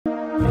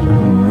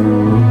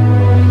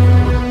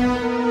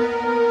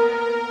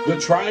The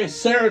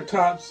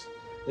Triceratops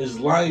is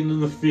lying in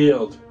the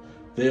field.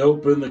 They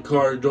open the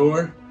car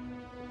door.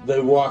 They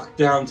walk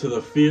down to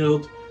the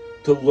field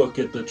to look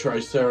at the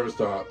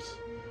Triceratops.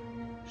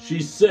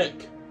 She's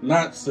sick,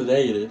 not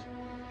sedated.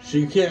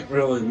 She can't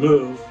really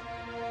move.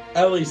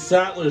 Ellie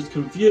Sattler's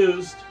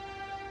confused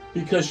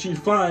because she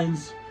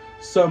finds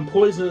some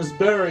poisonous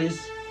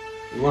berries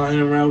lying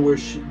around where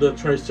the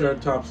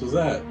Triceratops was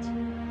at.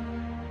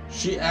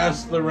 She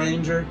asks the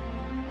ranger,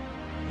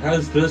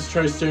 has this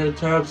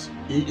Triceratops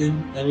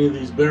eaten any of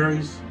these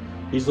berries?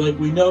 He's like,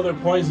 we know they're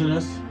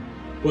poisonous,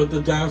 but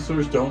the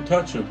dinosaurs don't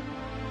touch them.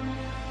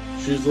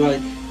 She's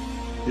like,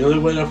 the only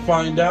way to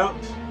find out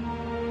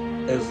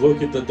is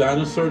look at the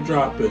dinosaur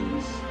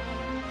drop-ins.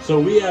 So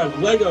we have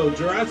Lego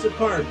Jurassic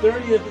Park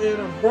 30th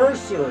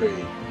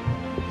Anniversary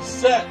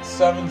Set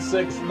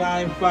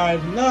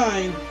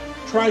 76959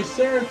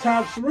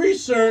 Triceratops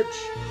Research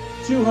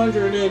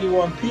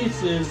 281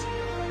 pieces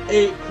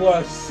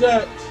 8+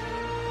 set.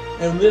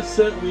 And this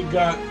set we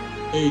got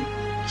a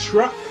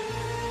truck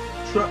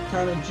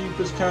kind of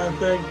Jeepers kind of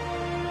thing.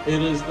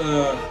 It is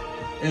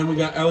and we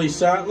got Ellie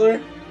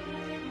Sattler.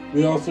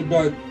 We also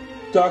got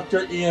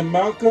Dr. Ian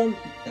Malcolm,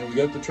 and we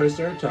got the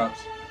Triceratops.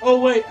 Oh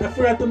wait, I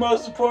forgot the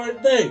most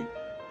important thing.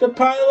 The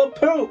pile of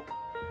poop.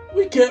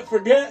 We can't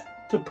forget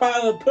the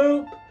pile of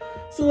poop.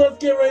 So let's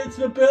get right into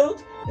the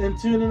build and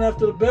tune in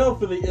after the bell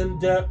for the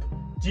in-depth,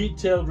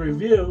 detailed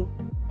review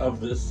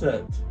of this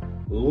set.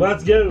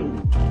 Let's go!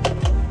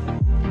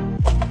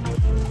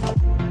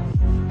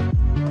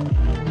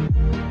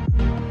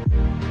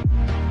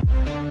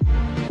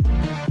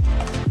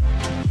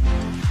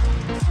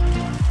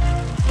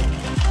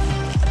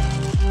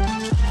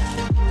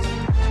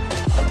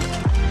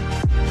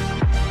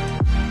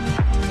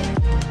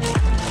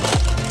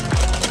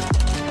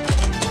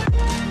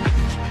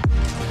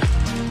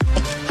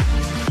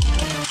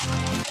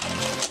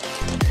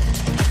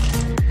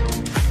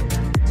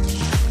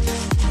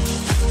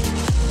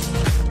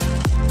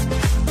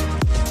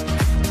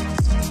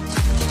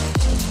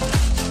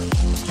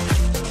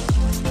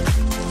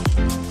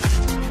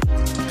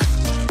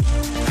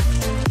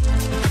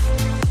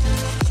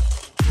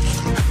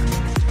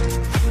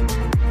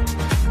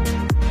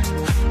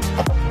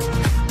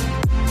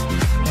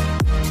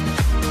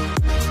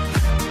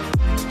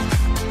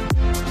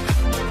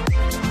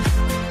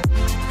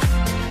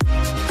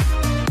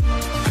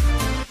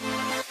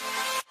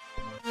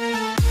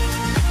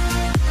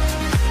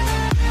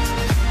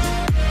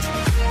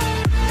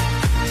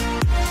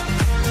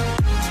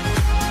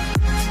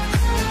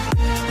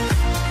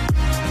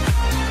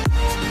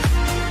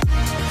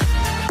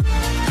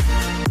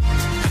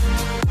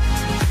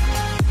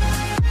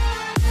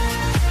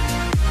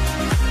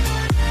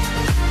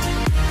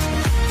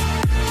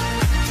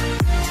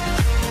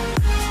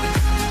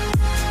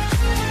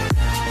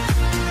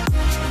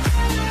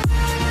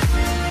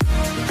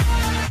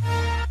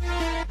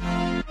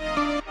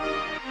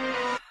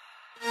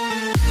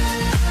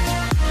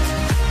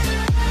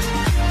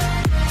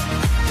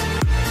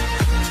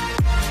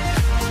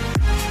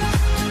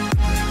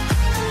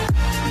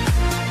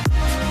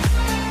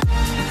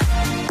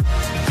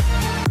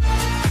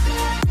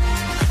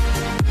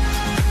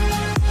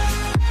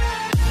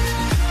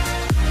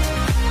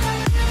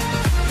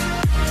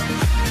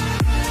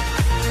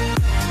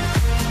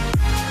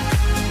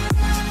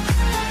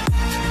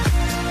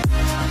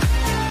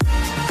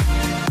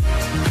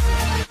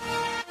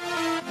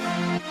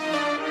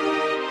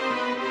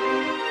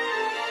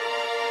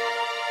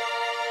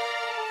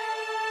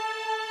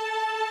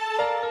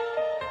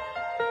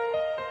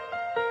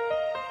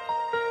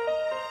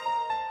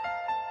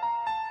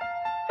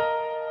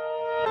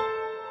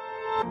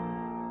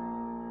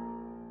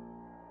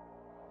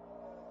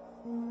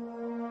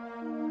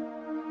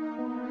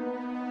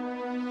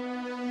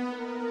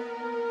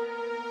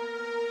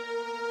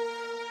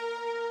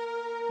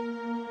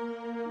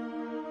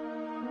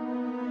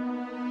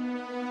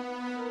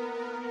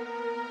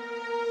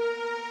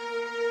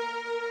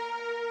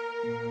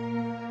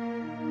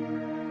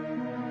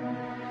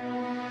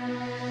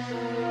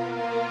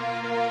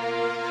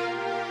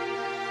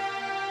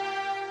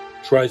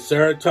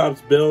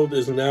 Triceratops build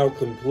is now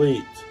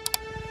complete.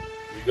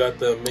 You got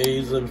the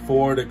amazing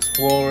Ford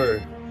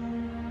Explorer,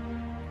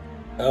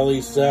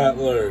 Ellie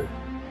Sattler,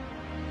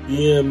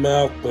 Ian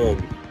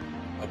Malcolm,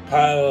 a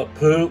pile of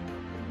poop,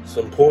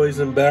 some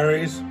poison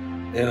berries,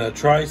 and a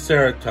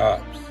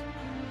Triceratops.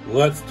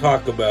 Let's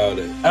talk about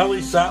it.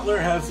 Ellie Sattler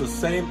has the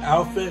same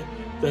outfit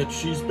that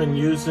she's been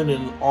using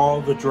in all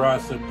the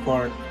Jurassic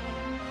Park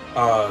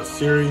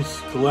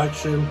series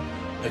collection,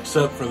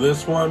 except for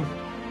this one.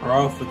 Her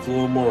outfit's a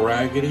little more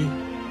raggedy,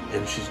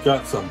 and she's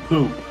got some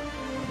poop.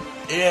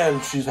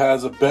 And she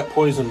has a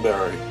poison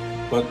berry,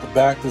 but the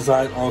back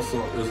design also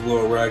is a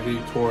little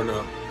raggedy, torn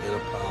up, and a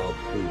pile of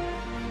poop.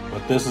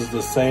 But this is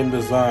the same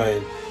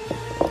design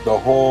the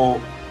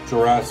whole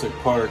Jurassic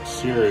Park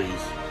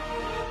series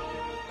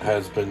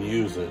has been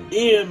using.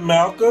 Ian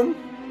Malcolm,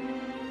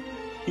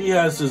 he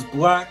has his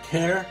black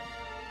hair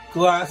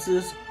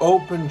glasses,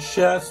 open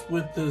chest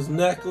with his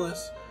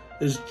necklace,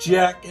 his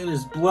jacket,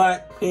 his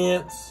black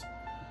pants,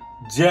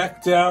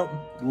 decked out.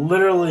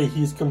 Literally,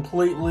 he's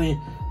completely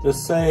the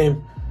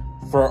same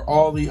for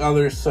all the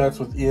other sets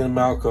with Ian and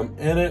Malcolm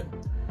in it.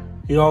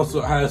 He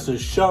also has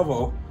his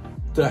shovel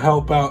to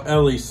help out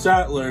Ellie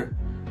Sattler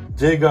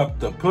dig up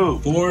the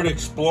poop. Ford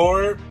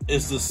Explorer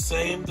is the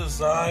same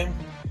design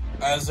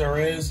as there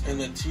is in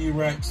the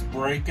T-Rex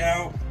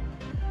Breakout,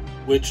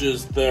 which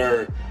is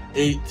their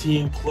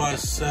 18+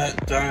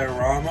 set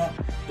diorama.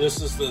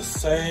 This is the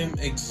same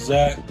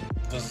exact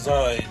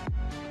design.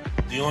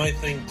 The only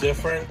thing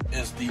different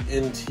is the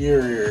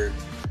interior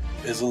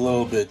is a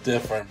little bit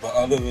different, but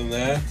other than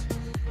that,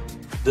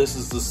 this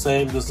is the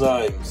same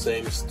design,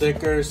 same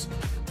stickers,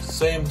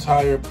 same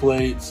tire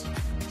plates,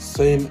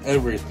 same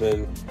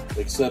everything,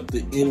 except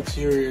the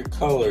interior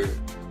color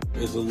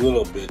is a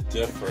little bit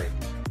different.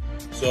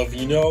 So if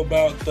you know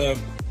about the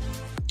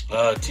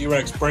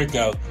T-Rex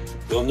Breakout,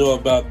 you'll know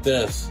about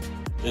this.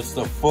 It's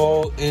the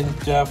full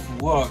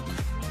in-depth look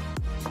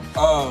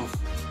of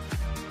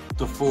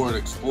the Ford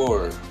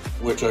Explorer,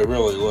 which I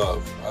really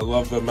love. I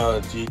love the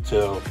amount of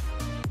detail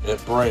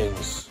it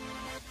brings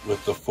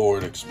with the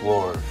Ford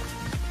Explorer.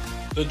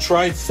 The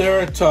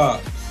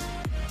Triceratops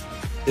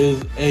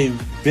is a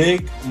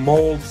big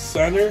mold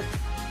center,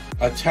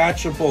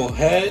 attachable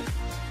head,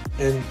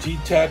 and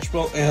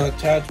detachable and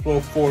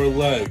attachable 4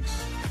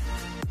 legs.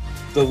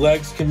 The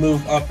legs can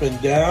move up and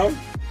down,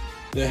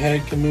 the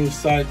head can move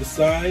side to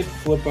side,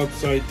 flip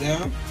upside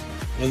down,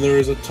 and there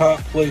is a top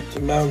plate to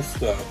mount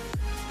stuff.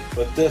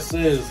 But this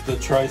is the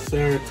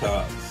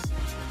Triceratops.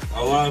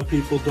 A lot of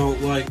people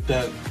don't like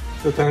that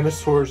the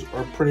dinosaurs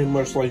are pretty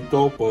much like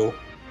Dopo.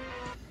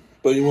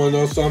 But you want to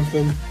know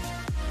something?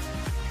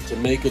 To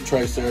make a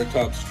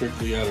Triceratops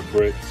strictly out of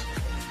bricks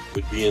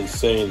would be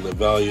insane. The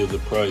value of the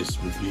price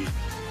would be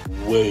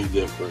way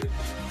different.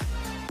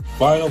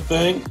 Final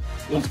thing,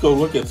 let's go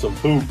look at some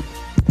poop.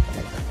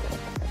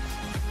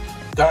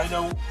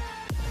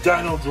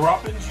 Dino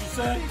droppings, you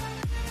say?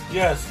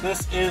 Yes,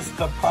 this is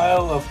the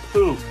pile of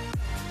poop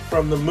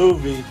from the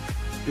movie,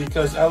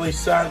 because Ellie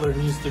Sattler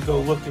needs to go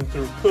looking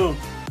through poop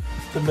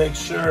to make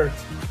sure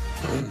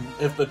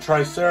if the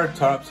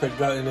Triceratops had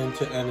gotten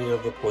into any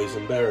of the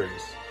poison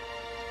berries.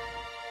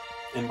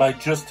 And by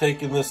just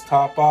taking this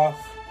top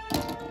off,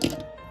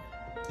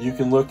 you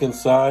can look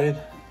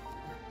inside,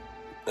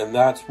 and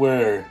that's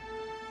where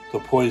the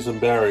poison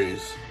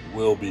berries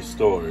will be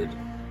stored.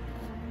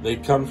 They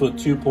comes with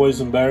 2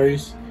 poison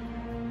berries,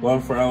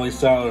 one for Ellie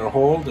Sattler to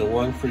hold and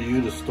one for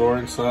you to store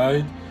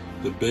inside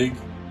the big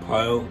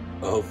pile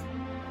of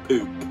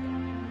poop.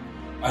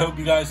 I hope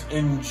you guys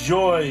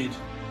enjoyed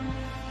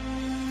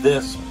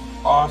this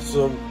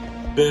awesome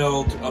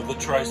build of the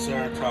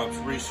Triceratops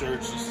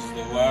research. This is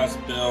the last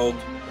build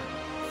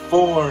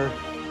for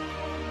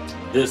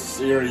this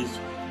series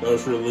that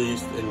was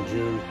released in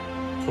June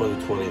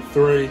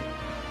 2023.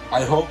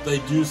 I hope they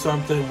do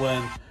something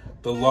when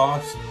the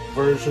Lost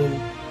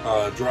version,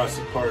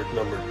 Jurassic Park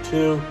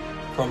 #2,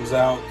 comes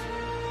out.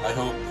 I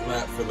hope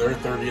that for their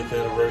 30th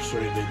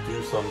anniversary they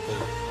do something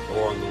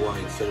along the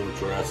line, same with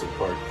Jurassic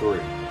Park 3.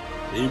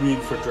 Maybe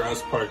for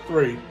Jurassic Park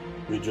 3,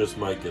 we just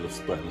might get a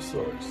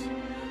Spinosaurus.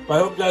 But I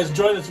hope you guys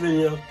enjoyed this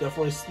video.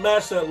 Definitely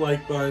smash that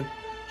like button.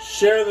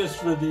 Share this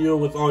video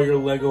with all your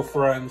Lego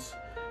friends.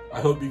 I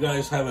hope you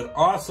guys have an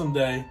awesome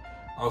day.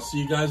 I'll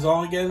see you guys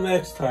all again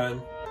next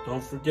time.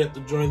 Don't forget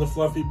to join the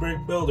Fluffy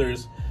Brick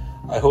Builders.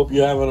 I hope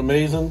you have an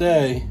amazing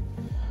day.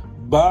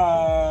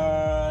 Bye.